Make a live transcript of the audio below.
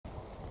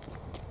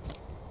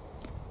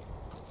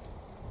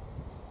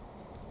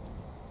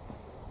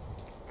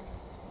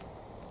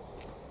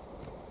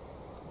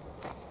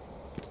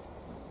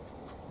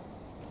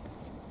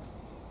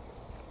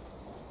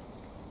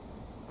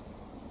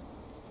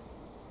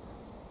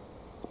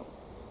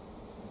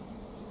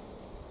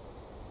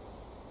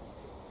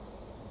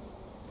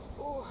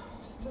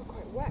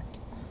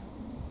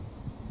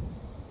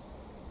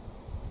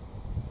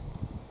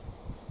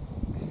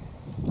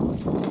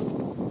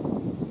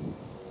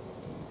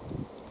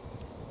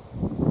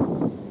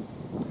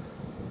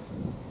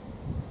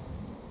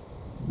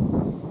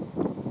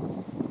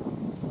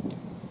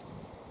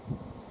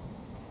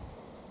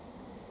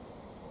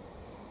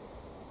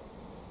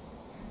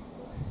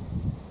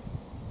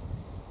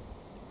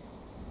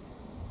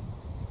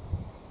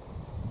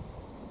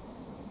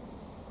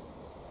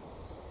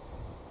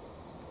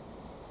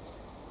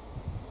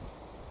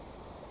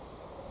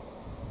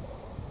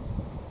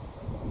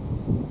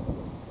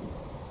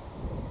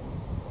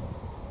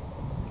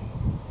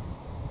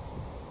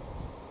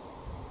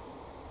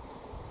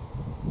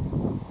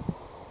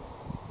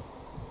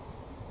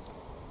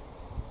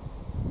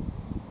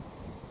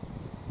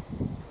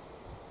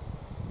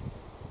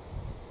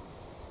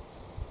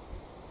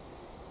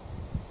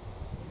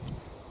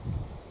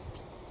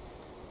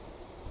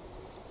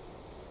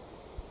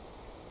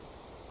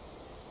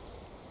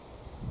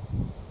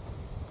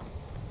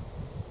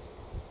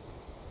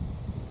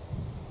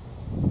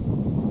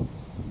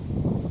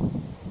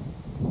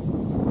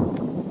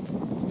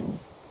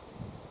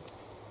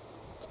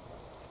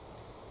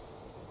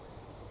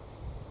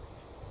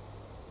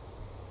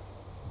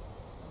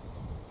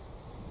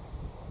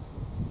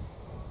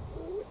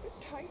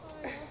tight.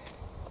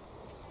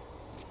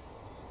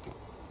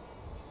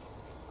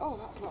 Oh,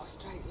 that's not a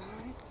straight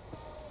line.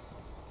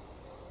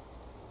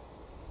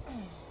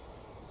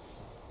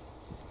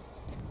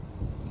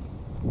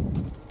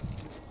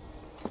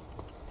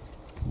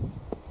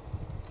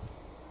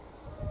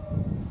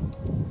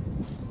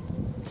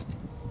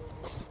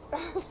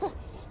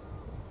 That's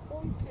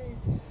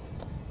wonky.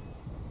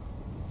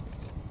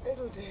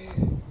 It'll do.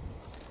 It'll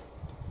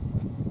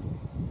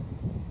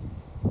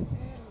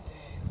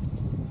do.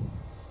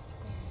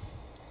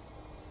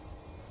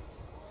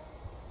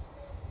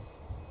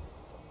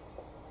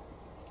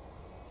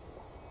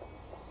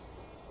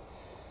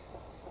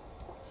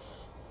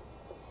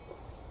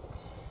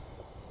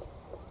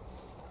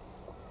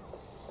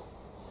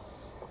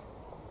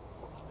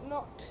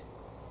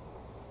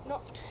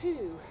 Not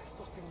too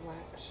sopping wet.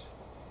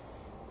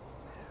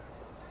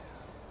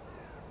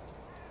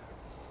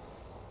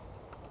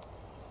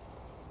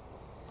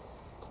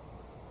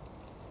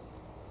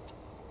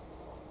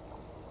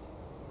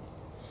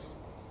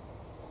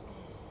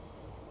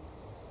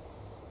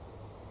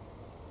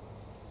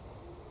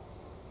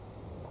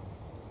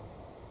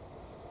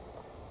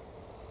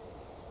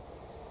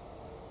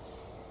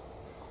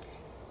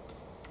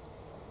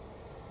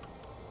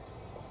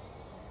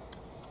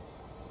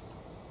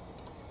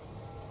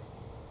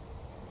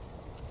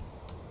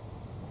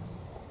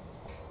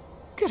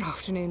 Good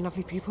afternoon,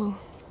 lovely people.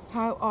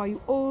 How are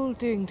you all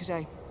doing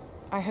today?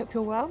 I hope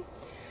you're well.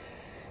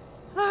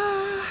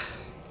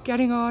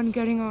 Getting on.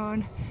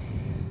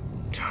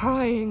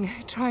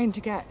 Trying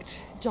to get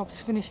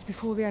jobs finished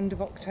before the end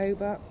of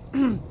October.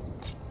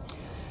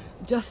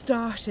 Just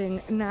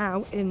starting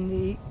now in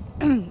the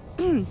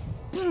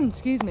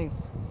excuse me.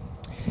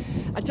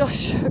 I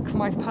just shook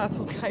my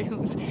purple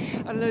kales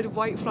and a load of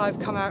white fly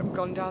have come out and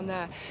gone down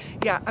there.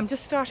 Yeah, I'm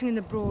just starting in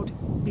the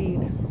broad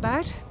bean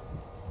bed.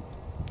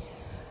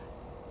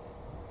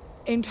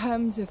 In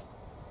terms of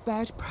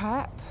bed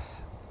prep,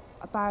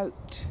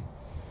 about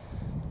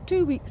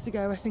 2 weeks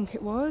ago, I think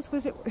it was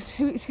it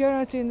 2 weeks ago when I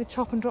was doing the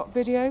chop and drop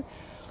video,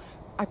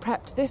 I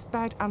prepped this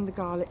bed and the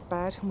garlic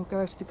bed, and we'll go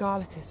over to the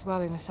garlic as well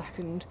in a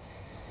second.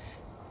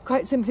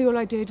 Quite simply, all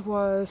I did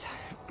was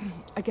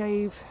I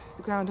gave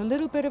the ground a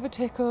little bit of a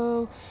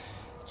tickle,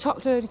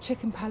 chopped a load of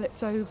chicken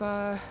pellets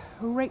over,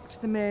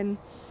 raked them in.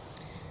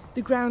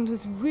 The ground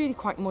was really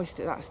quite moist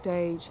at that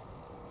stage,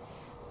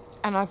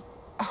 and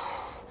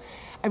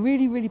I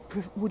really would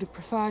have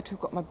preferred to have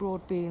got my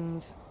broad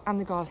beans and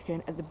the garlic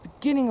in at the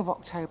beginning of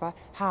October.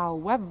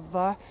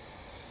 However,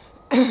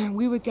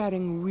 we were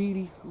getting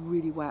really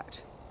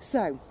wet.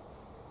 So,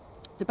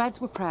 the beds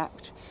were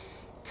prepped,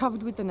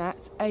 covered with the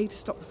nets, A, to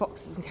stop the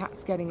foxes and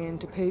cats getting in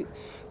to poop,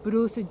 but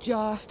also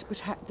just to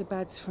protect the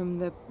beds from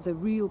the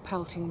real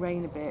pelting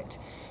rain a bit.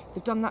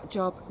 They've done that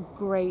job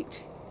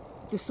great.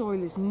 The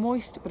soil is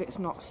moist, but it's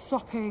not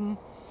sopping,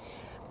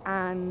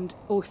 and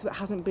also it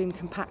hasn't been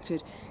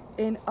compacted.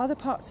 In other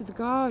parts of the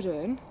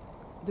garden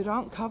that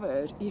aren't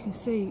covered, you can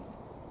see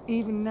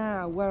even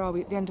now, where are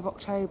we, at the end of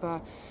October,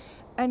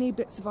 any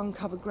bits of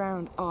uncovered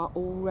ground are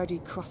already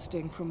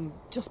crusting from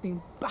just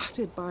being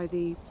battered by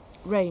the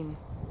rain.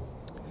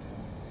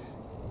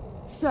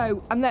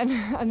 So, and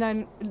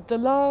then the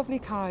lovely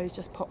Kai's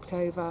just popped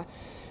over.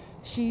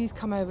 She's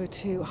come over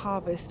to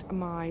harvest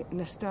my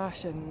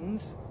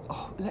nasturtiums.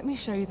 Oh, let me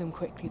show you them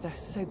quickly, they're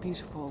so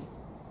beautiful.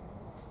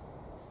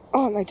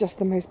 Aren't they just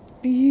the most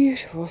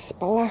beautiful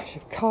splash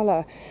of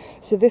colour?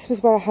 So this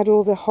was where I had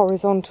all the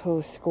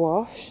horizontal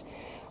squash.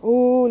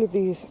 All of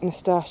these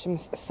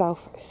nasturtiums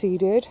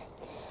self-seeded.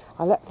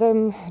 I let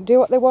them do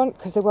what they want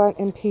because they weren't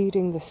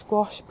impeding the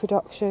squash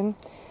production.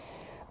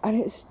 And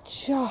it's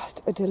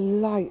just a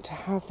delight to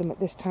have them at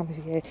this time of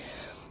year.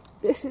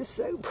 This is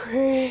so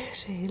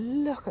pretty.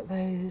 Look at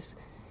those.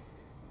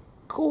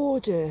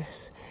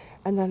 Gorgeous.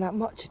 And then that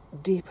much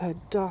deeper,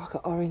 darker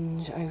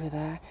orange over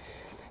there.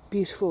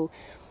 Beautiful.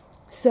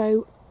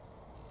 So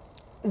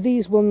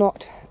these will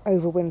not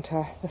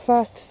overwinter. The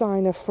first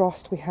sign of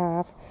frost we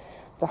have,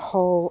 the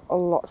whole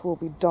lot will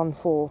be done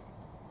for.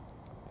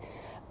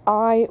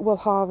 I will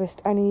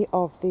harvest any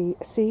of the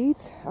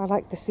seeds. I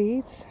like the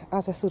seeds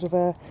as a sort of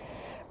a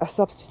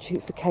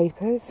substitute for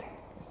capers.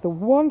 It's the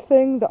one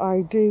thing that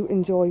I do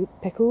enjoy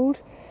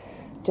pickled.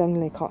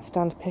 Generally can't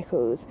stand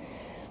pickles.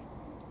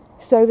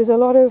 So there's a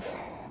lot of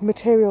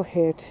material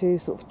here to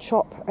sort of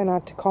chop and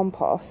add to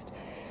compost.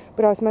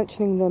 But I was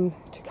mentioning them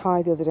to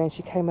Kai the other day, and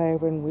she came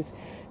over and was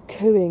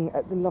cooing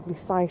at the lovely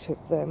sight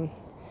of them.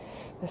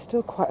 There's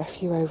still quite a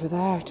few over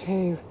there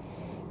too,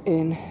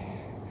 in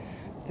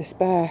the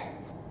spare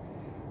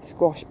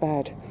squash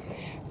bed.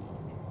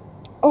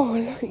 Oh,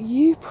 look at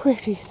you,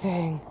 pretty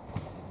thing.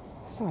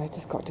 Sorry, I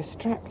just got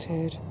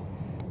distracted.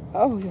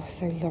 Oh, you're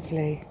so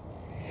lovely.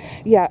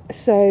 Yeah,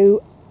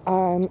 so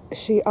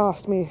she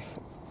asked me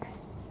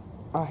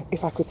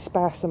if I could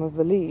spare some of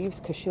the leaves,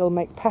 because she'll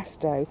make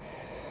pesto.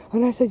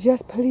 And I said,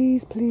 yes,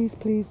 please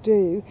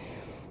do.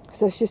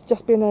 So she's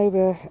just been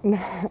over.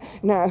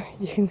 Now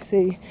you can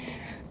see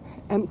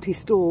empty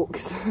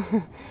stalks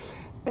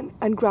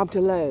and grabbed a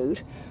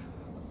load.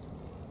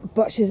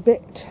 but she's a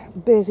bit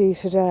busy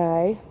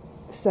today,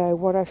 so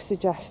what I've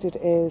suggested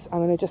is I'm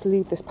going to just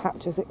leave this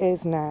patch as it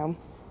is now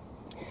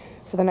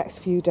for the next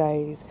few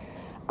days,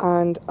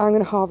 and I'm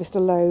going to harvest a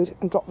load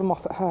and drop them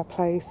off at her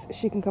place.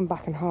 She can come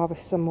back and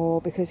harvest some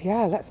more, because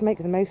yeah, let's make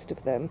the most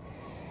of them.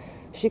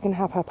 She can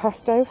have her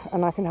pesto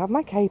and I can have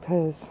my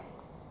capers.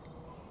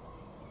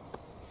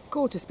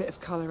 Gorgeous bit of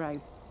colour, eh?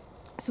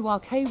 So while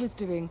Kai was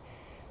doing,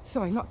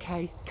 sorry, not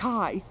Kay,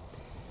 Kai.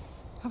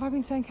 Have I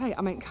been saying Kay?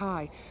 I meant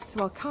Kai.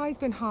 So while Kai's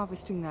been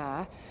harvesting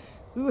there,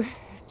 we were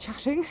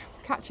chatting,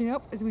 catching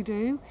up as we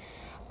do.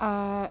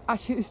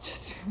 Actually,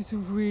 it was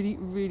really,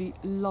 really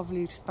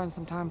lovely to spend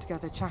some time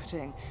together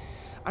chatting.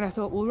 And I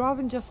thought, well,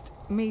 rather than just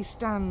me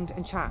stand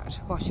and chat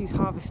while she's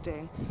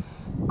harvesting,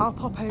 I'll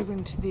pop over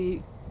into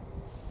the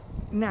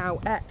now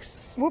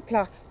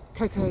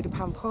Coco de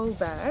Pampol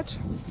bed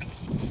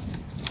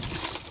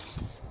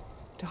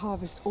to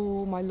harvest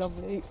all my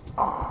lovely,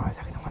 oh, look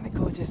at them, aren't they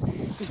gorgeous?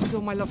 This is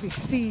all my lovely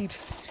seed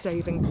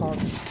saving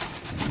pods.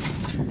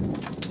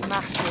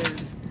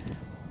 Masses.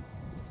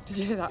 Did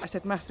you hear that? I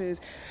said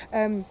masses.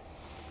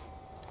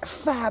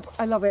 Fab,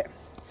 I love it.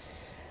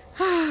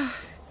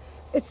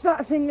 It's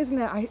that thing,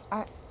 isn't it?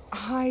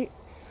 I've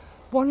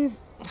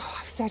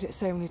said it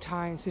so many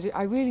times, but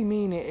I really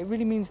mean it. It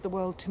really means the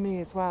world to me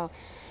as well.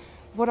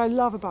 What I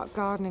love about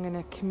gardening in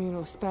a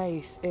communal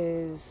space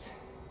is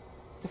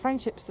the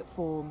friendships that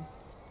form.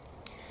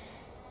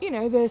 You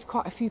know, there's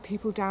quite a few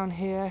people down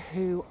here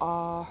who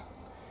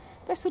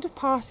they're sort of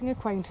passing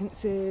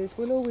acquaintances.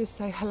 We'll always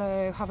say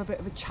hello, have a bit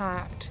of a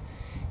chat.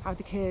 How are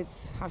the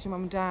kids? How's your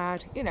mum and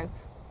dad? You know,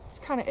 it's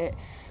kind of it.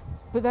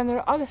 But then there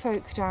are other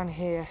folk down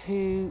here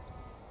who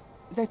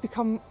they've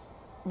become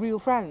real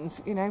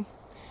friends, you know,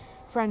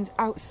 friends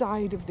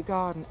outside of the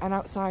garden and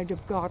outside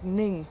of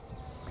gardening.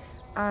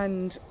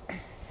 And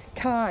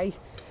Kai,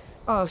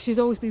 oh, she's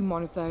always been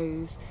one of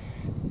those.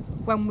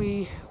 When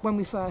we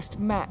first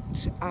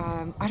met,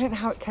 I don't know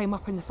how it came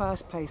up in the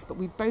first place, but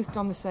we'd both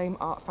done the same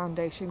art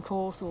foundation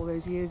course all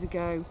those years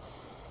ago.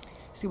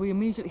 So we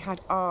immediately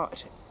had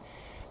art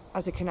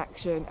as a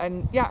connection,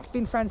 and yeah,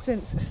 been friends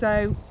since.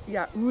 So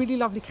yeah, really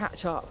lovely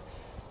catch up.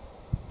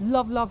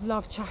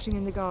 Love chatting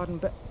in the garden,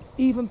 but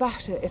even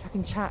better if I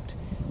can chat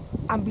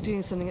and be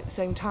doing something at the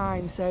same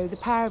time. So the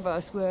pair of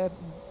us were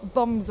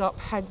bums up,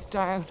 heads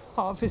down,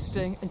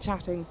 harvesting and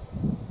chatting.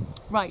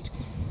 Right,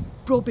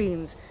 broad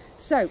beans.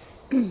 So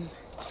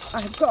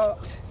I've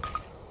got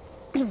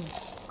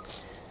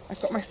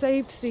my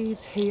saved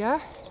seeds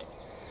here.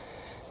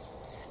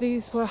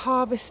 These were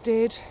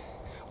harvested,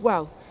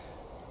 well,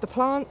 the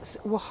plants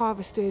were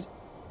harvested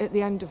at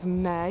the end of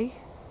May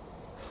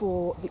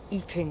for the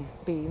eating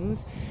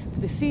beans. For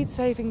the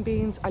seed-saving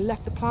beans, I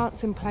left the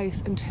plants in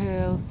place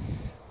until,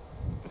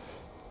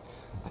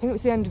 I think it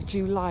was the end of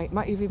July. It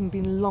might have even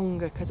been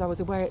longer because I was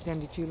away at the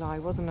end of July,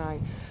 wasn't I?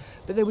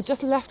 But they were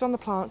just left on the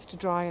plants to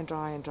dry and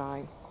dry and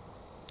dry.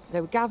 They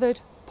were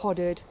gathered,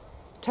 podded,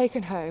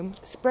 taken home,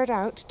 spread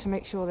out to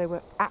make sure they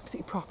were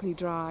absolutely properly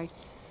dry.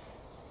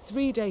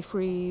 3-day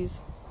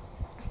freeze.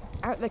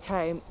 Out they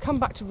came, come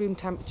back to room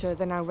temperature,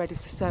 they're now ready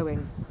for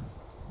sowing.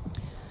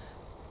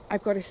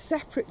 I've got a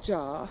separate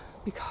jar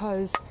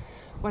because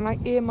when I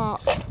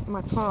earmarked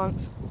my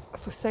plants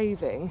for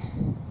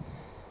saving,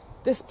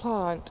 this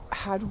plant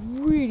had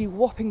really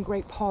whopping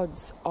great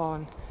pods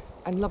on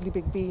and lovely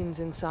big beans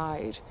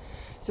inside.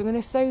 So I'm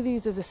going to sow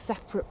these as a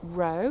separate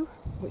row,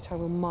 which I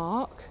will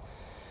mark.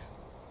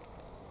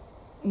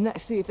 And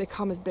let's see if they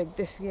come as big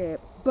this year.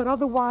 But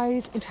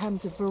otherwise, in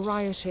terms of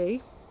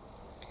variety,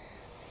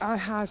 I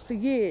have for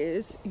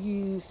years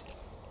used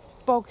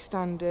bog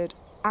standard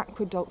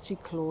Aqua Dulce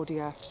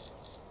Claudia.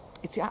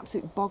 It's the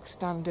absolute bog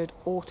standard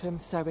autumn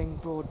sowing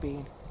broad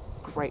bean.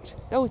 Great.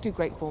 They always do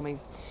great for me.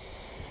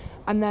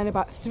 And then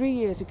about 3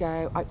 years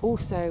ago, I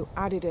also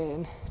added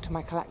in to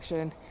my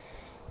collection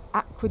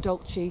Aqua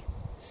Dulce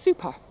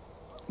Super,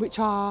 which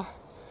are,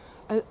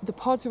 the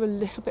pods are a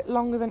little bit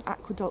longer than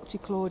Aqua Dulce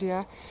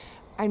Claudia,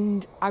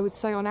 and I would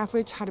say on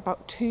average had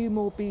about 2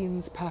 more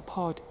beans per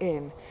pod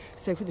in.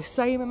 So for the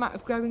same amount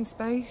of growing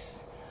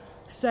space,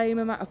 same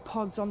amount of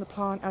pods on the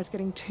plant, I was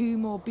getting 2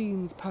 more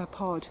beans per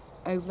pod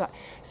over that.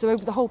 So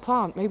over the whole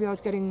plant, maybe I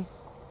was getting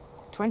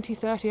 20,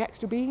 30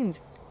 extra beans.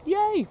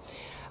 Yay!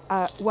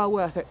 Well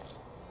worth it.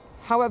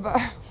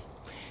 However,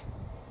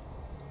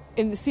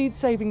 in the seed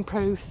saving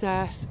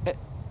process,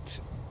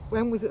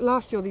 when was it,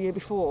 last year or the year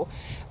before,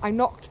 I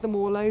knocked them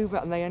all over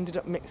and they ended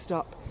up mixed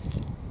up.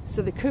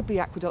 So they could be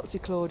Aqua Dulce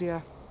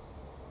Claudia,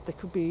 they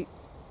could be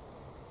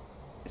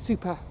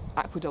Super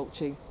Aqua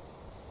Dulce.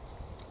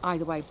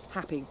 Either way,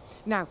 happy.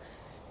 Now,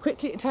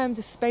 quickly in terms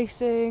of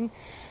spacing,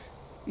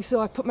 you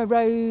saw I've put my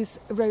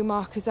row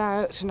markers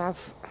out and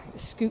I've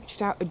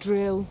scooched out a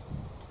drill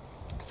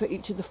for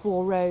each of the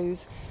 4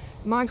 rows.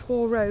 My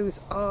 4 rows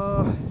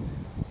are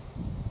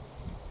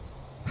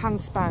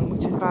handspan,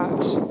 which is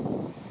about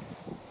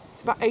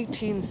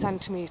 18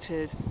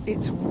 centimetres.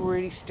 It's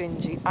really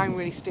stingy. I'm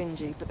really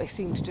stingy, but they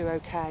seem to do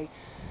okay.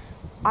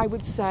 I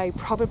would say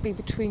probably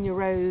between your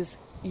rows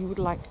you would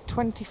like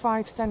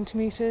 25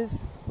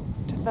 centimetres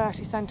to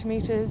 30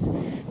 centimetres.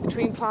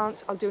 Between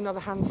plants, I'll do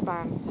another hand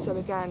span. So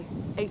again,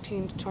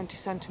 18 to 20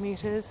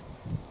 centimetres.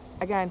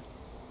 Again,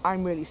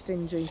 I'm really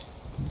stingy,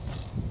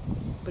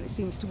 but it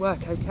seems to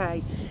work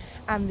okay.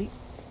 And the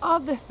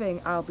other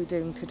thing I'll be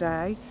doing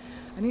today,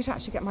 I need to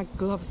actually get my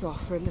gloves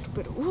off for a little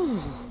bit.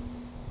 Ooh,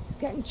 it's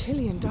getting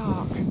chilly and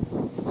dark. I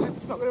hope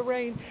it's not going to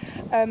rain.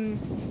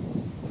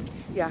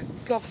 Yeah,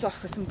 gloves off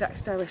for some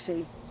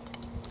dexterity.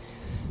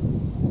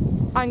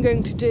 I'm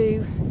going to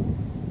do,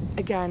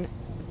 again,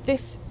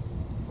 this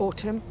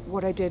autumn,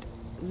 what I did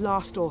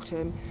last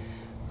autumn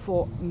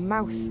for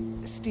mouse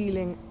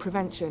stealing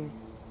prevention.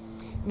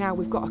 Now,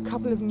 we've got a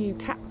couple of new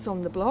cats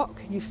on the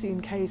block. You've seen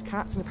Kay's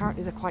cats, and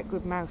apparently they're quite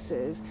good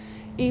mouses.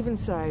 Even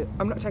so,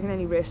 I'm not taking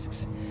any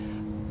risks.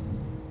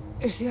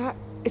 You see that?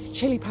 It's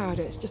chili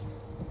powder. It's just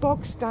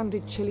bog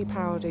standard chili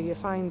powder you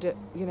find at,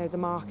 you know, the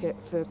market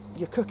for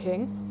your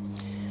cooking.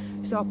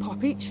 So I'll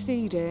pop each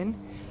seed in,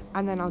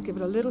 and then I'll give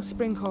it a little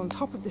sprinkle on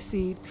top of the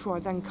seed before I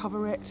then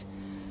cover it,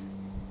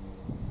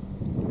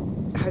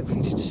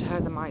 hopefully to deter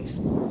the mice.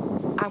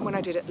 And when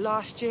I did it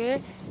last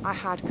year, I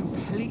had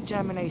complete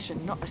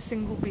germination, not a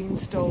single bean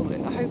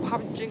stolen. I hope I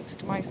haven't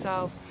jinxed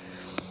myself.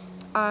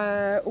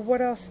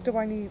 What else do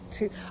I need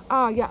to...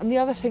 yeah, and the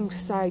other thing to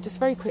say, just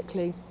very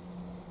quickly,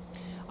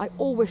 I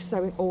always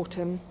sow in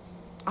autumn.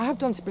 I have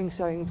done spring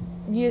sowings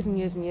years and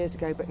years and years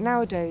ago, but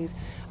nowadays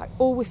I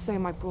always sow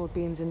my broad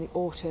beans in the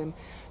autumn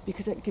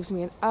because it gives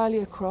me an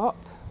earlier crop.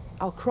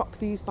 I'll crop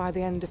these by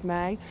the end of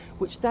May,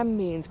 which then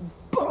means,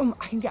 boom,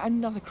 I can get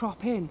another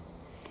crop in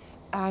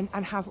and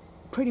have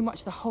pretty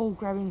much the whole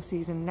growing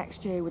season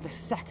next year with a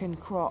second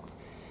crop.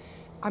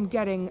 I'm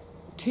getting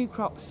 2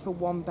 crops for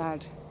 1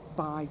 bed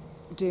by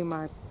doing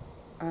my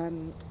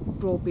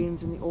broad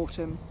beans in the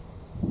autumn.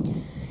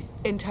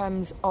 In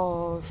terms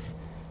of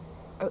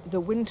the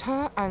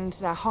winter and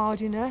their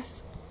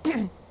hardiness,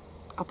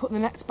 I'll put the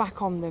nets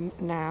back on them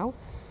now.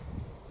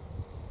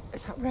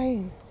 Is that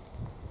rain?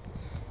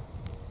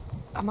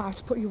 I might have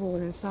to put you all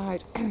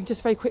inside.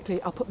 Just very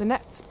quickly, I'll put the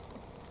nets...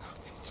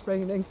 It's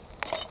raining.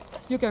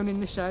 You're going in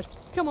the shed.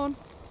 Come on.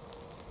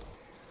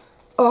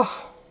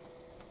 Oh,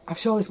 I'm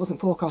sure this wasn't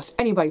forecast.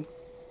 Anyway,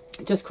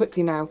 just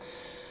quickly now,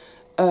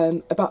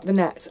 about the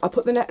nets. I'll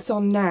put the nets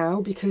on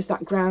now because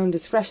that ground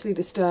is freshly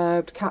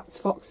disturbed. Cats,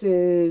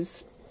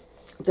 foxes,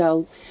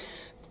 they'll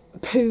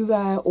poo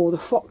there, or the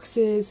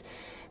foxes.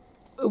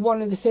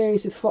 One of the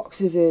theories with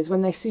foxes is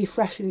when they see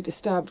freshly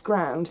disturbed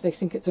ground, they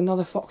think it's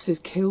another fox's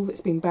kill that's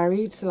been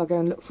buried, so they'll go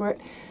and look for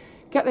it.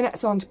 Get the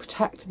nets on to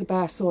protect the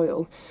bare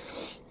soil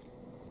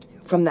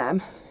from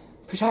them,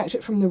 protect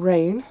it from the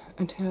rain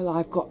until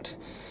I've got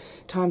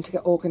time to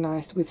get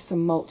organised with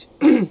some mulch.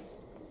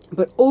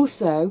 But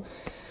also,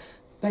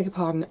 beg your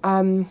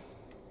pardon,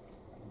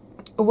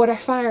 what I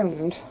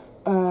found,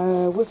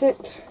 was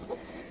it,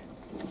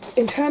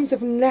 in terms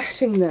of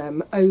netting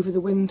them over the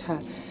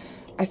winter,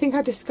 I think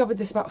I discovered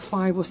this about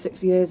 5 or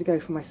 6 years ago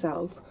for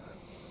myself,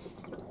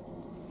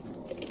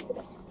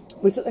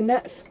 was that the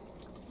nets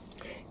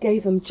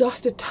gave them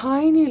just a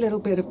tiny little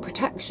bit of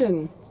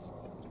protection.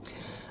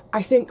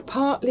 I think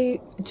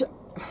partly,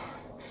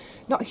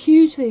 not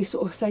hugely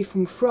sort of safe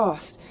from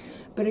frost,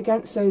 but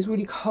against those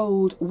really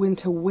cold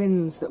winter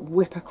winds that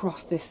whip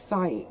across this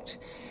site.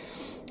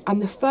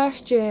 And the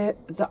first year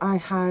that I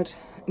had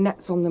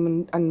nets on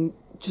them and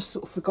just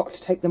sort of forgot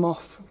to take them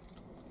off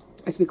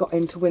as we got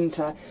into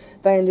winter,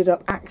 they ended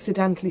up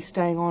accidentally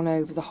staying on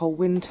over the whole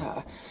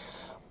winter.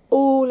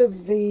 All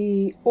of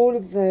the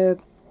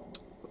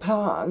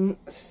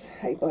plants,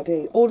 hey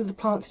buddy, all of the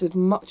plants did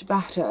much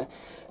better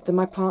than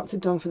my plants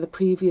had done for the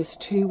previous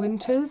 2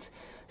 winters.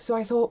 So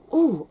I thought,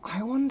 oh,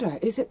 I wonder,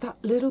 is it that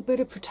little bit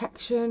of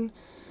protection,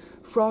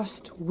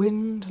 frost,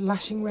 wind,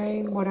 lashing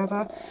rain,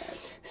 whatever?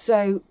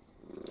 So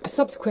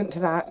subsequent to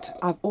that,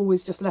 I've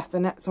always just left the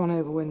nets on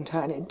over winter,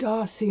 and it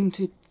does seem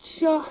to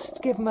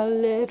just give them a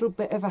little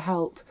bit of a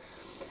help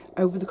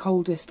over the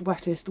coldest,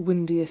 wettest,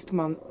 windiest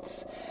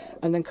months.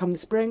 And then come the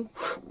spring,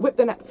 whip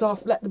the nets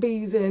off, let the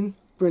bees in.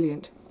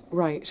 Brilliant.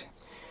 Right,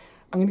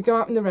 I'm going to go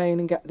out in the rain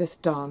and get this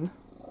done.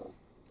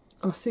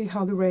 I'll see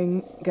how the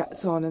rain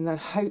gets on, and then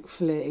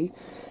hopefully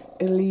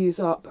it'll ease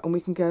up and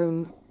we can go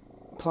and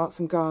plant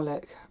some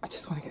garlic. I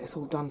just want to get this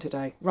all done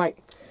today. Right.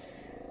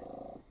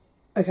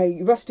 Okay,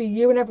 Rusty,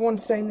 you and everyone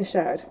stay in the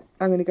shed.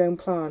 I'm going to go and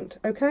plant,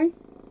 okay?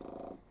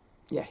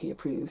 Yeah, he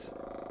approves.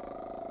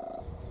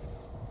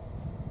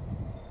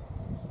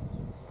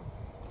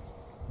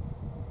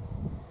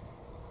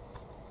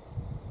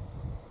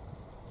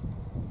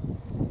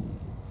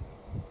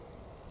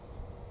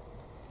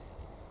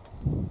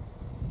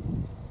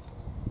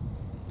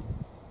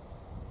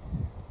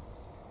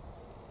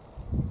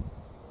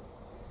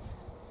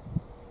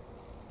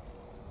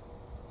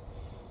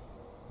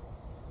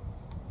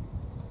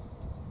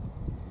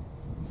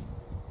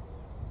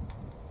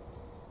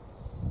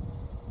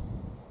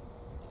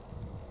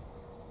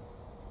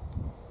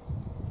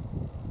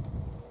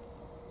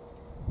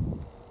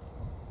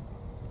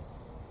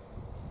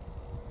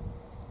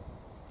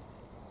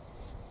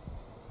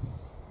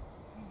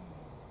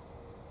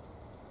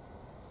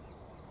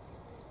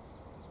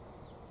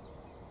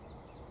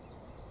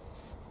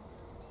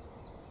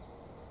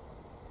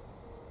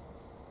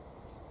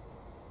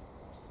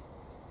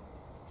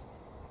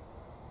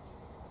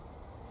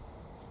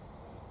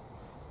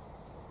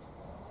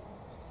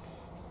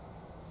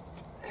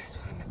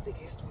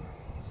 biggest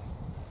ones.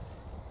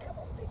 Come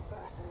on, big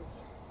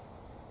bastards.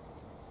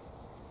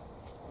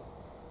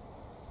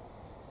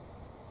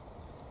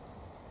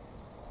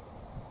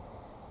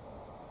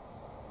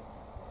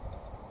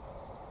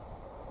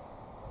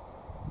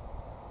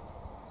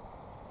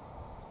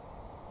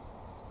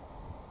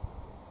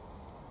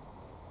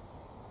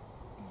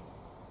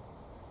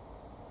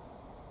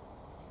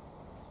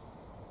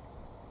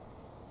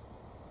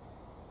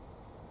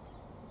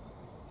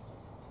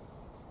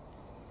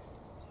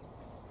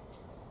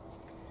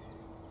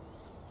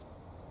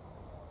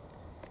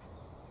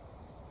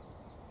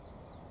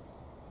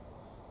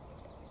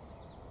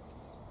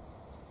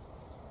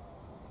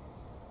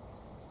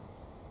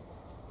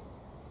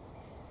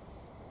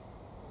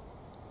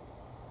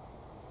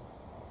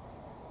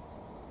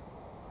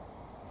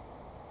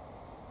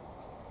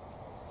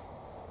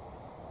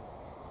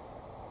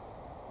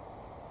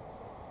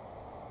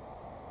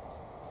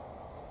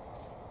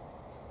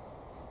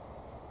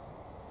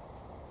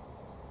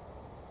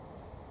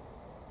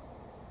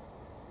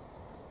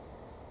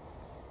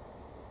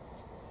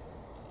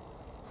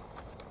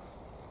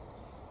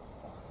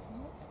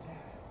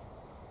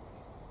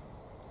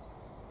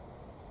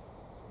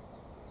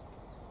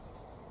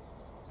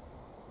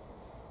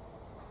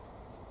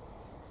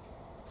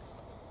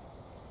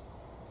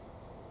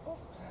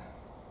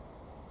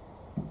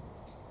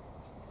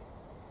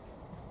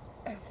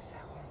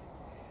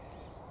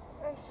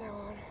 And so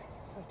on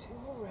for 2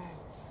 more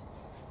rows.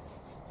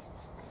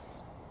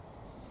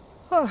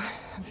 Oh,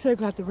 I'm so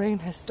glad the rain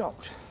has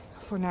stopped,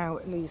 for now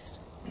at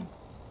least.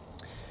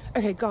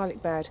 Okay,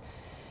 garlic bed.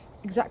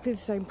 Exactly the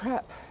same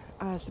prep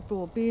as the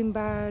broad bean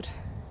bed.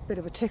 Bit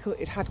of a tickle.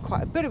 It had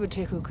quite a bit of a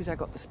tickle because I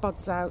got the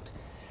spuds out.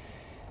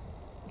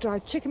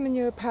 Dried chicken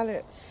manure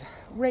pellets,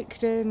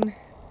 raked in,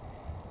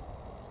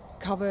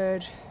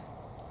 covered.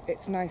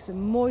 It's nice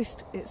and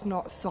moist, it's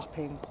not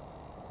sopping.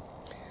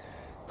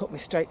 Put my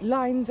straight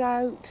lines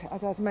out,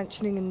 as I was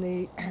mentioning in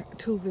the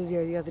tool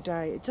video the other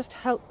day. It just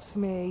helps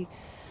me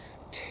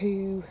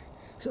to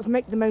sort of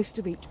make the most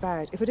of each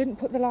bed. If I didn't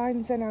put the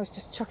lines in, I was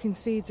just chucking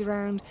seeds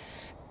around,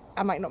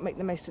 I might not make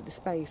the most of the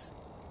space.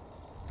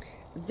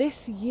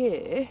 This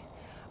year,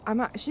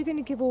 I'm actually going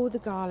to give all the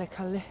garlic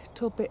a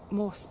little bit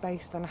more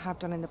space than I have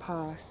done in the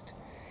past.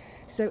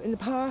 So in the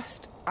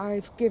past,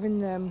 I've given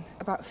them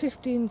about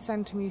 15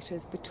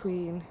 centimetres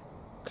between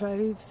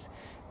cloves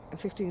and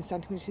 15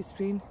 centimetres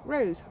between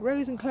rows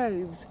and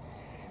cloves.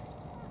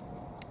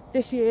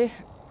 This year,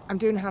 I'm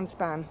doing a hand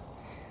span,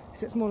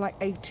 so it's more like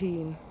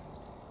 18.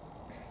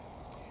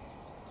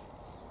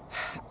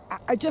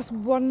 I just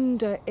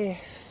wonder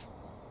if,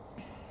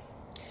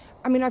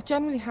 I mean, I've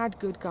generally had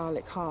good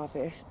garlic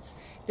harvests.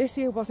 This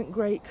year wasn't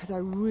great because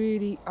I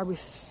was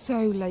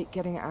so late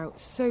getting it out,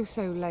 so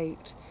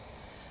late.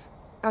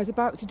 I was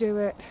about to do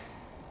it,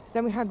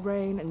 then we had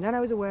rain, and then I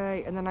was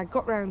away, and then I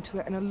got round to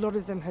it, and a lot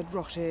of them had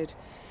rotted.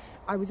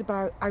 I would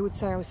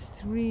say I was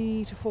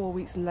 3 to 4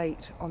 weeks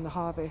late on the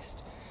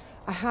harvest.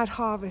 I had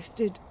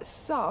harvested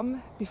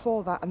some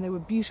before that, and they were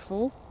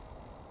beautiful.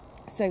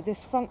 So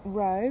this front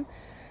row,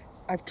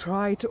 I've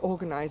tried to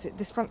organise it.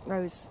 This front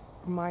row is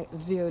my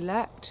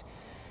violette.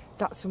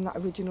 That's from that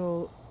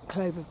original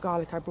clove of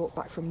garlic I brought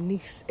back from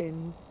Nice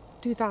in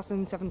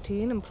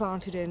 2017 and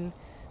planted in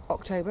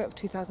October of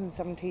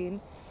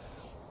 2017.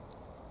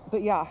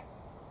 But yeah,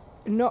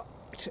 not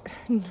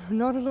a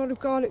lot of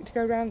garlic to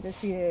go around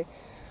this year.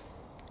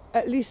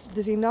 At least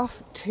there's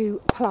enough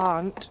to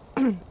plant,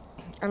 and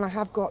I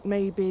have got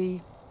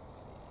maybe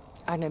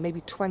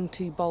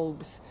 20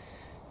 bulbs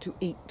to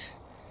eat.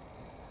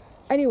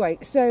 Anyway,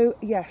 so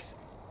yes,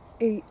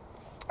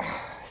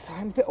 so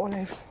I'm a bit all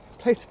over the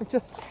place.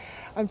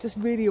 I'm just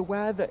really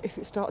aware that if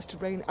it starts to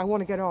rain, I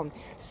want to get on.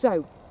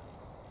 So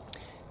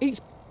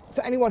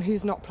for anyone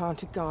who's not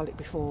planted garlic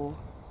before,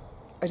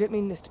 I don't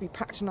mean this to be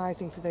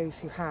patronising for those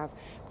who have,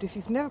 but if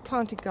you've never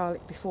planted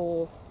garlic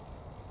before,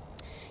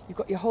 you've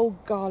got your whole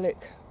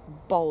garlic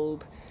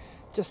bulb,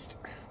 just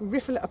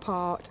riffle it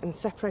apart and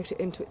separate it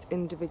into its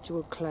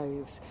individual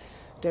cloves.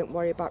 Don't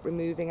worry about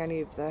removing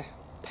any of the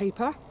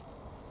paper.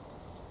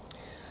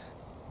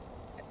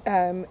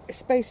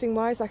 Spacing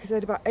wise, like I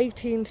said, about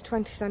 18 to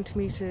 20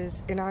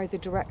 centimetres in either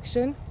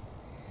direction.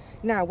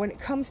 Now when it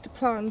comes to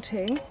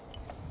planting,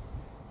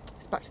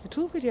 it's back to the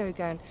tool video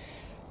again.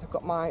 I've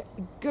got my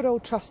good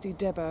old trusty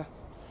dibber.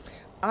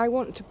 I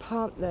want to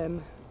plant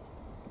them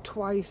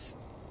twice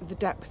the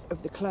depth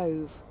of the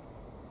clove.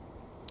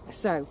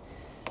 So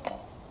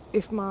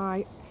if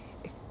my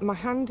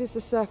hand is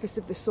the surface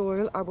of the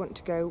soil, I want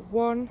to go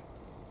 1,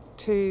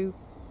 2,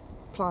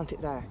 plant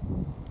it there.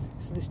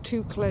 So there's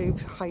 2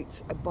 clove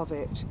heights above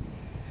it.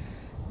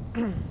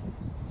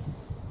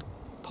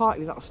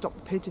 Partly that'll stop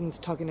the pigeons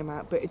tugging them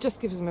out, but it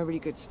just gives them a really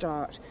good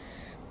start.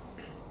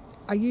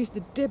 I use the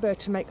dibber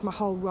to make my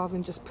hole rather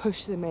than just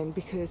push them in,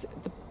 because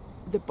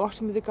the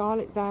bottom of the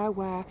garlic there,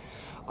 where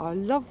our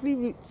lovely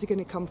roots are going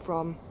to come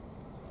from,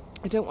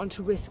 I don't want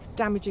to risk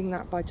damaging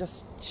that by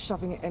just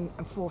shoving it in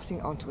and forcing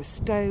it onto a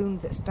stone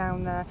that's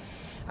down there.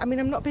 I mean,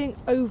 I'm not being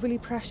overly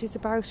precious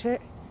about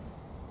it,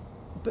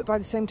 but by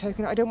the same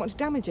token, I don't want to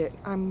damage it.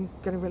 I'm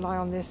going to rely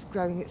on this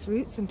growing its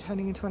roots and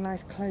turning into a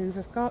nice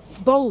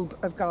bulb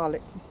of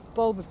garlic.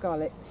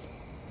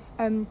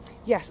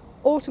 Yes,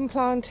 autumn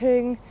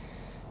planting.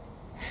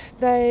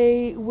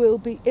 They will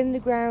be in the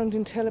ground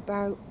until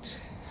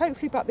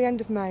hopefully about the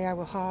end of May I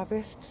will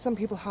harvest. Some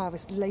people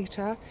harvest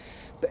later,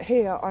 but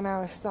here on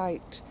our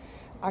site,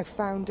 I've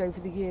found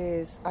over the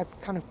years, I've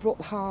kind of brought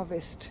the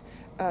harvest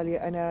earlier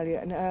and earlier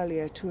and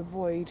earlier to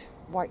avoid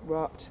white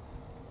rot.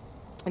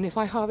 And if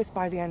I harvest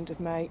by the end of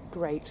May,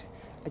 great,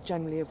 I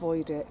generally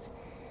avoid it.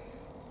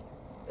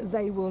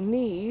 They will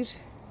need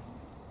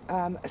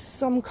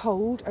some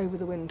cold over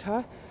the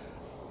winter.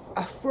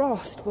 A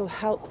frost will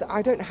help.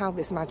 I don't know how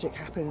this magic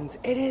happens.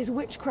 It is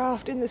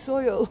witchcraft in the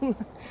soil.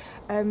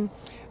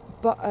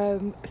 But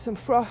some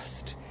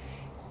frost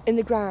in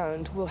the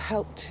ground will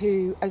help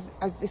to, as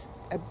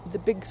the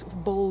big sort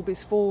of bulb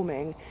is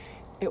forming,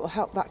 it will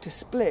help that to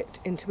split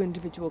into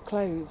individual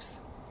cloves.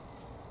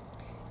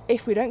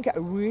 If we don't get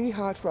a really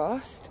hard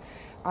frost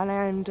and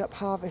I end up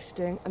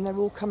harvesting and they're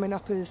all coming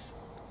up as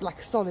like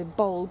a solid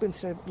bulb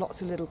instead of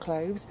lots of little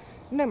cloves,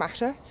 no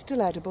matter, it's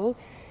still edible.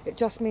 It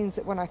just means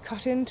that when I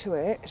cut into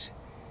it,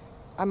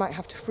 I might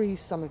have to freeze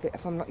some of it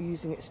if I'm not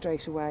using it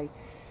straight away.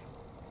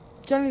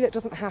 Generally that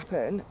doesn't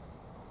happen.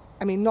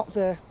 I mean, not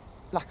the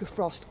lack of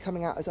frost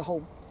coming out as a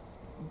whole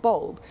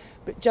bulb,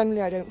 but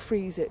generally I don't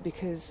freeze it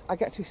because I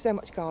get through so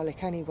much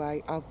garlic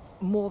anyway. I'll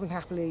more than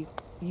happily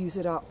use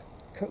it up,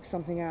 cook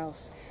something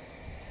else.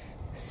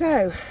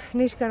 So, I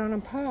need to go on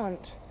and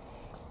plant.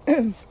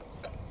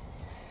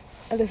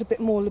 A little bit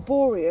more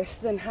laborious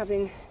than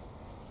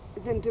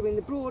doing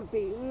the broad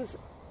beans,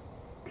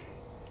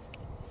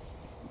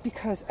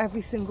 because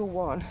every single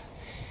one,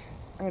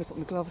 I'm going to put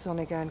my gloves on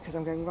again because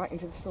I'm going right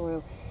into the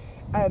soil.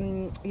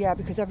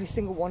 Because every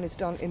single one is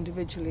done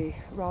individually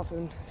rather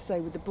than, say,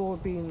 with the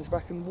broad beans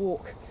where I can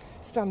walk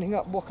along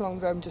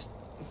the row and just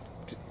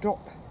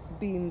drop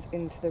beans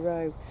into the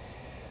row.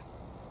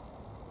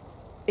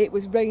 It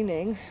was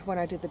raining when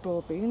I did the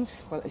broad beans,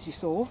 well, as you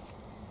saw,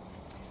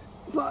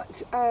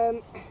 but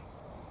and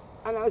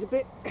I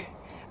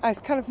was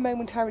kind of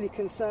momentarily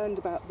concerned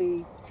about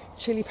the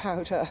chilli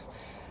powder.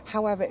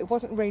 However, it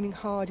wasn't raining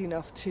hard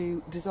enough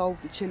to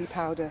dissolve the chilli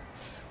powder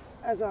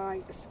as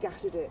I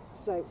scattered it,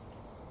 so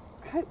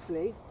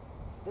hopefully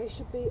they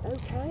should be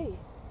okay.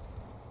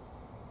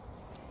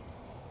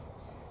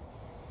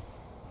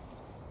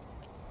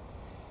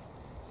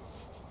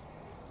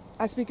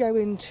 As we go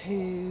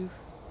into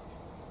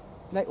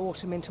late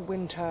autumn into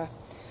winter,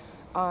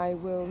 I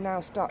will now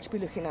start to be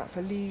looking out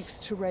for leaves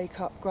to rake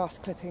up, grass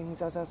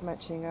clippings, as I was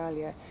mentioning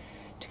earlier,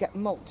 to get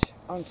mulch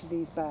onto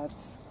these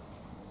beds.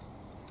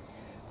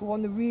 But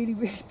one of the really,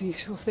 really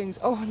beautiful things,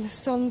 and the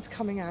sun's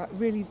coming out,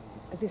 really,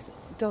 this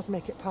does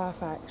make it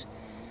perfect.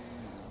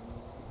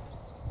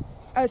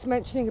 I was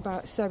mentioning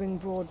about sowing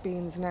broad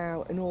beans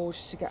now in order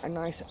to get a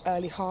nice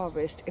early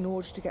harvest, in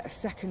order to get a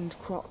second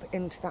crop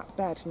into that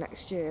bed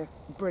next year.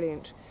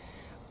 Brilliant.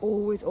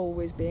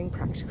 Always being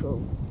practical.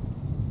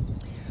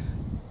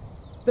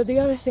 But the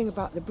other thing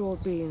about the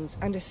broad beans,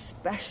 and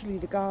especially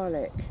the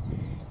garlic,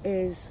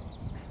 is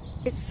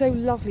it's so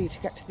lovely to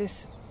get to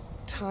this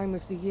time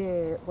of the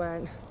year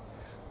when,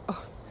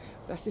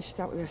 let's just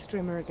start with a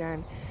strimmer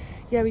again.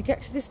 Yeah, we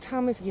get to this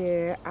time of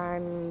year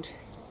and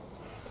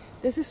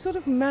there's this sort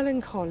of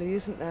melancholy,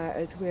 isn't there,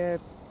 as we're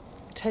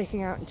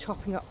taking out and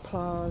chopping up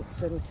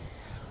plants, and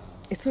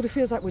it sort of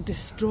feels like we're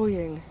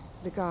destroying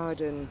the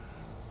garden.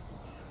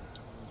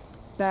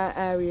 Bare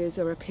areas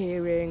are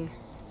appearing,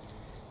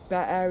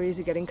 bare areas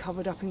are getting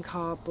covered up in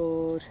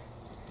cardboard.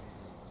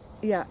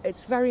 Yeah,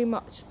 it's very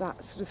much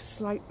that sort of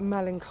slight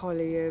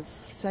melancholy of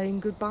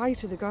saying goodbye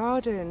to the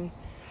garden.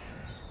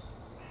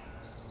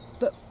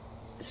 But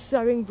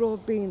sowing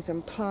broad beans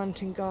and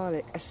planting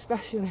garlic,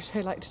 especially on a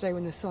day like today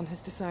when the sun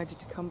has decided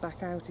to come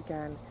back out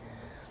again,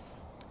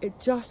 it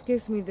just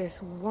gives me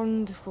this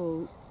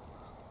wonderful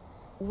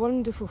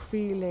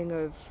feeling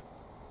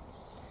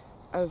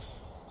of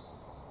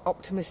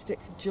optimistic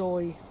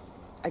joy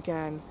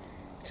again,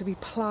 to be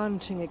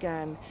planting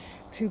again,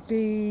 to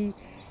be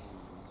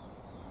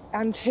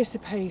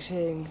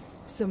anticipating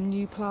some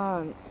new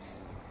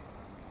plants.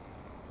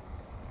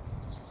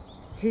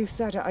 Who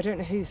said it? I don't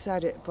know who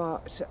said it,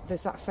 but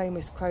there's that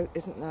famous quote,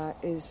 isn't there,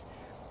 is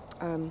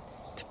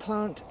to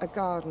plant a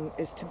garden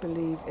is to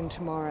believe in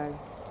tomorrow.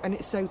 And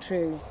it's so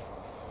true.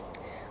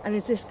 And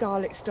as this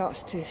garlic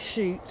starts to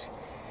shoot,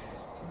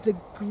 the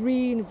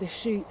green of the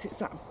shoots, it's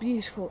that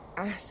beautiful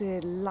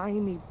acid,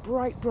 limey,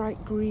 bright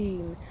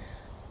green,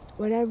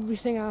 when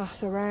everything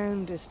else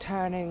around is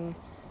turning,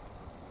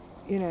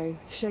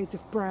 shades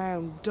of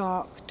brown,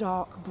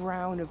 dark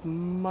brown of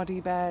muddy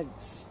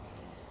beds,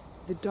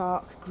 the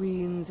dark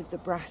greens of the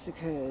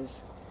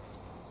brassicas.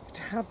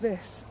 To have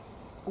this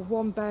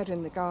one bed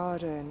in the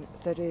garden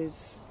that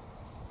is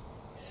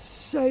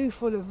so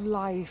full of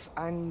life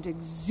and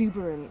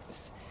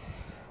exuberance,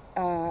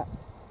 I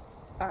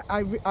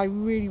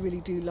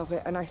really do love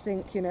it. And I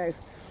think,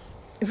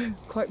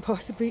 quite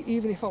possibly,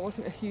 even if I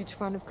wasn't a huge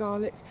fan of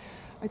garlic,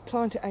 I'd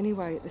plant it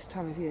anyway at this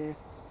time of year.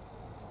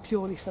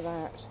 purely for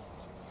that.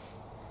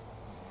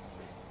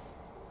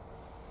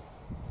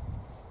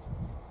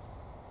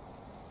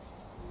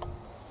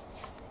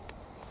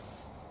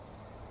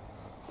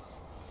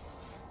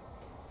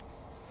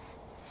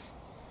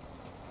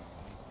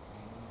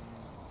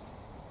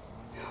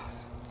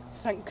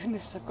 Thank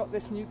goodness I've got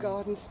this new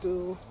garden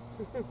stool.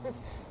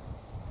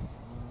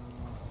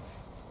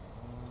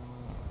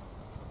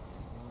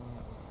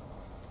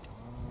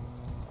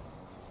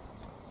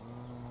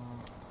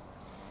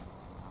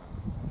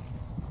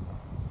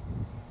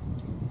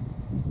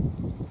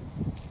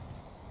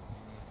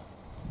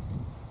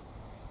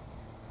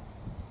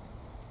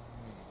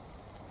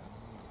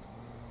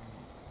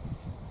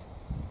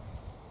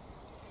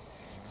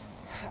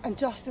 And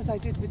just as I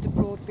did with the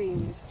broad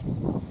beans,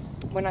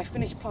 when I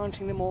finish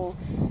planting them all,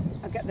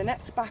 I get the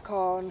nets back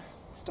on,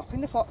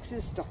 stopping the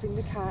foxes, stopping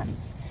the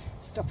cats,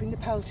 stopping the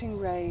pelting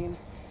rain.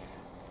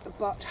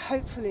 But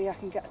hopefully I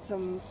can get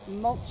some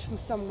mulch from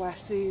somewhere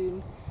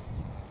soon,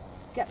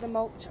 get the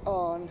mulch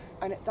on,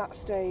 and at that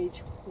stage,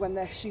 when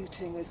they're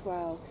shooting as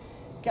well,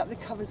 get the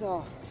covers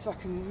off so I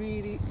can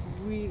really,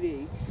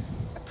 really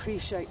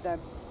appreciate their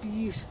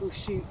beautiful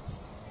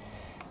shoots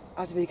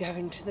as we go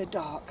into the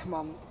dark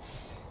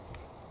months.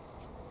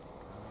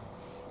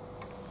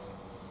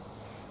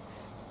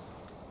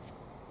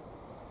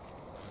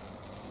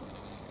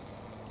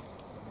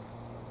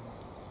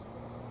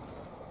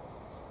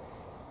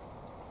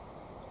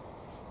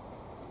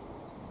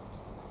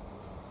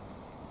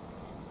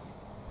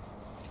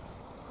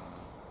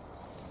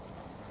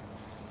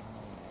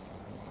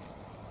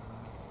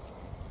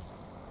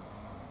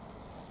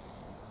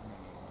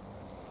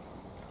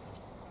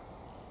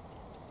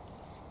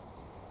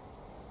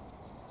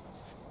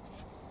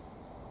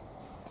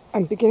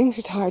 I'm beginning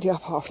to tidy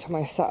up after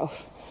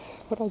myself,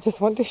 but I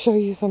just want to show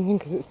you something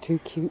because it's too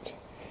cute.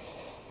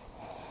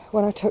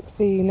 When I took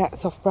the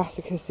nets off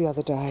brassicas the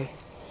other day,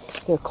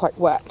 they were quite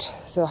wet,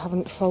 so I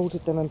haven't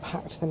folded them and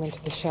packed them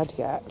into the shed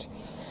yet.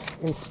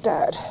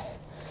 Instead,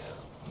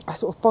 I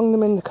sort of bung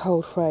them in the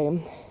cold frame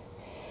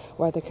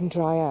where they can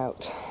dry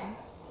out.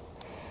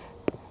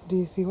 Do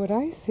you see what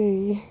I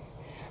see?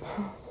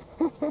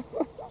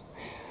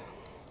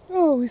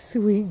 Oh,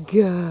 sweet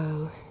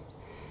girl.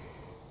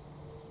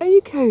 Are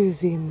you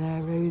cosy in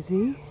there,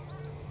 Rosie?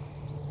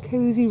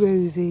 Cosy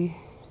Rosie.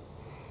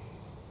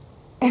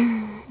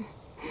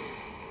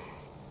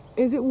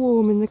 Is it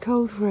warm in the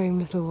cold frame,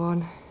 little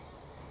one?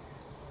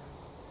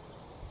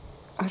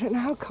 I don't know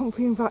how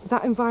comfy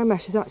that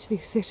environmesh is actually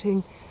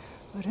sitting.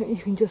 I don't know if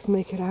you can just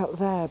make it out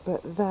there,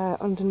 but there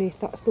underneath,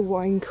 that's the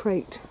wine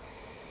crate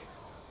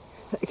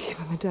that I keep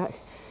on the deck.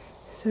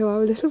 So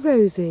our little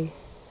Rosie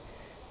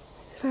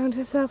has found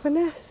herself a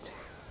nest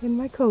in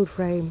my cold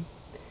frame.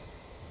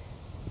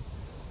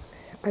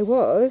 I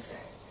was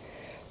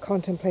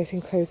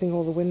contemplating closing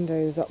all the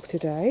windows up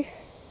today,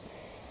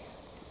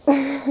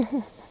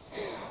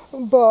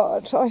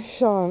 but I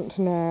shan't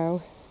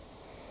now.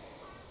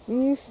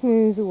 You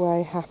snooze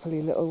away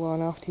happily, little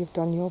one, after you've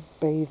done your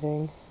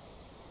bathing.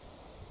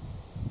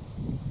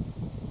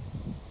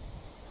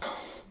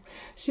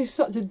 She's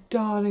such a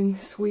darling,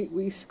 sweet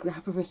wee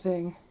scrap of a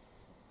thing.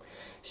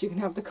 She can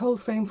have the cold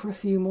frame for a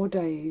few more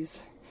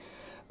days.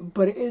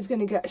 But it is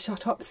going to get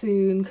shut up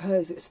soon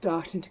because it's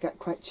starting to get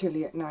quite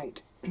chilly at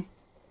night.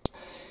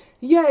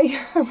 Yay!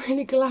 I'm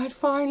really glad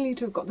finally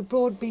to have got the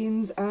broad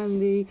beans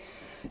and the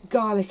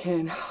garlic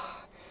in.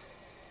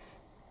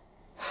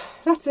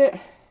 That's it.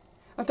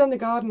 I've done the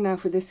garden now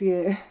for this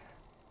year.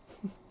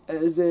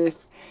 As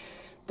if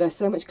there's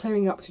so much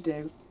clearing up to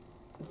do.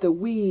 The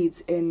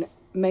weeds in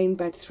main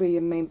bed 3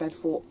 and main bed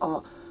 4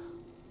 are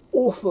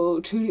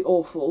awful, truly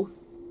awful.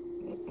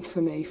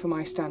 For me, for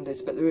my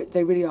standards, but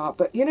they really are.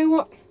 But you know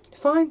what?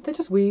 Fine, they're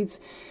just weeds.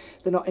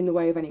 They're not in the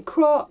way of any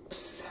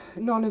crops.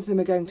 None of them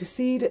are going to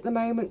seed at the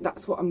moment.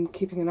 That's what I'm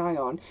keeping an eye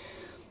on.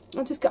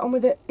 I'll just get on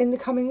with it in the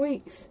coming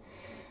weeks.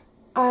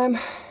 Oh,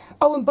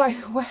 and by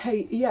the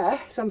way,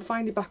 yes, I'm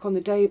finally back on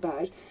the day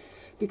bed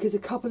because a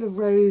couple of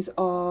rows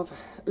of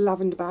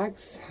lavender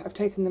bags, I've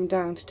taken them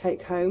down to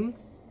take home.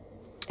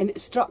 And it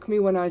struck me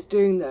when I was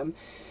doing them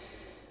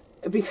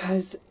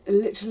because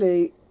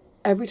literally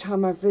every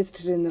time I've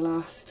visited in the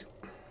last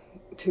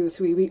 2 or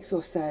 3 weeks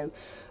or so,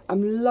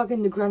 I'm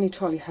lugging the granny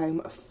trolley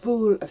home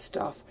full of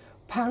stuff.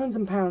 Pounds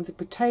and pounds of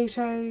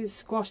potatoes,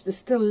 squash, there's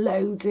still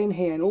loads in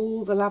here and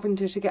all the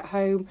lavender to get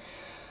home.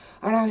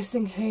 And I was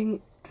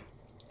thinking,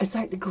 it's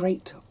like the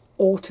great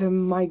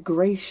autumn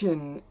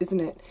migration, isn't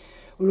it?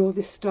 Where all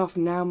this stuff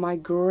now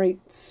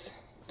migrates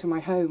to my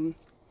home.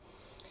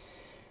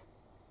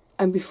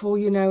 And before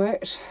you know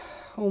it,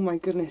 oh my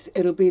goodness,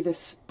 it'll be the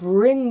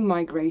spring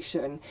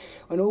migration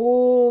when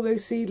all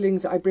those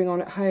seedlings that I bring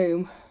on at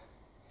home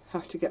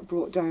have to get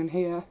brought down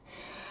here.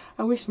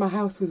 I wish my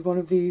house was one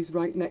of these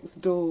right next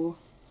door.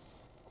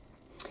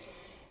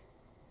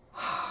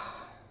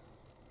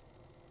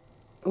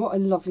 What a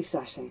lovely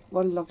session.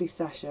 What a lovely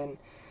session.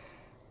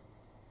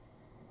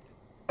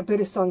 A bit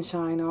of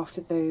sunshine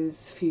after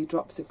those few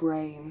drops of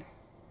rain.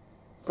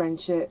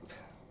 Friendship.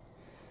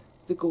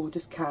 The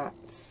gorgeous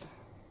cats.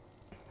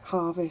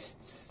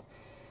 harvests,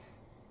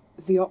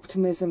 the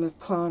optimism of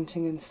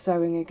planting and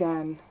sowing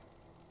again.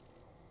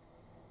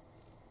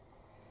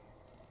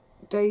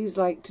 Days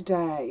like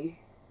today,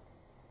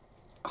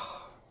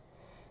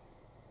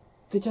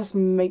 they just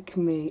make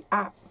me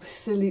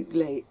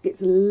absolutely,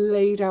 it's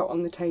laid out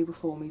on the table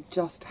for me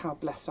just how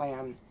blessed I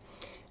am.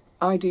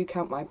 I do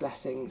count my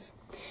blessings.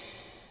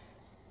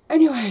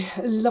 Anyway,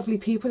 lovely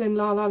people in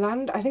La La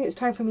Land, I think it's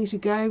time for me to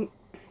go.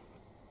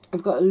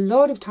 I've got a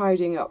lot of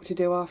tidying up to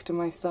do after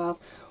myself.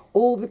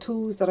 All the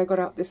tools that I got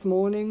out this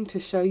morning to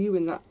show you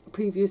in that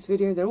previous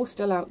video, they're all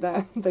still out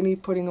there. They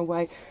need putting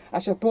away.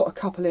 Actually, I brought a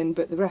couple in,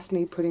 but the rest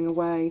need putting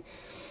away.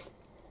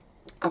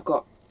 I've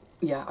got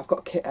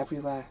kit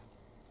everywhere.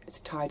 It's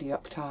tidy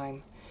up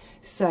time.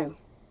 So,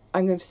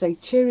 I'm going to say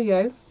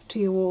cheerio to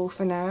you all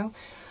for now.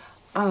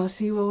 I'll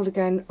see you all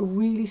again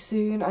really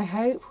soon, I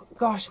hope.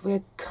 Gosh,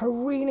 we're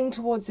careening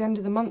towards the end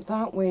of the month,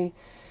 aren't we?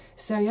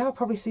 So yeah, I'll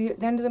probably see you at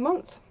the end of the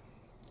month.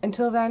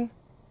 Until then,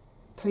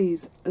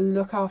 please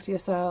look after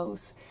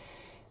yourselves.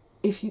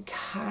 If you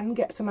can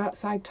get some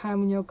outside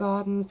time in your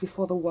gardens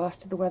before the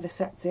worst of the weather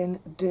sets in,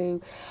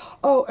 do.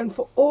 Oh, and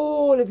for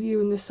all of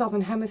you in the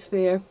southern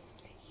hemisphere,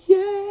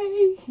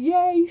 yay,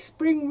 yay,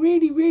 spring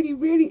really, really,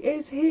 really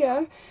is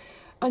here.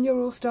 And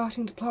you're all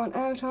starting to plant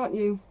out, aren't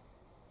you?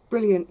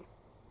 Brilliant.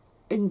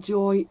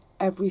 Enjoy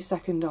every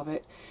second of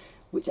it,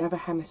 whichever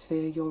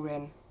hemisphere you're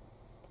in.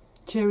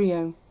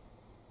 Cheerio.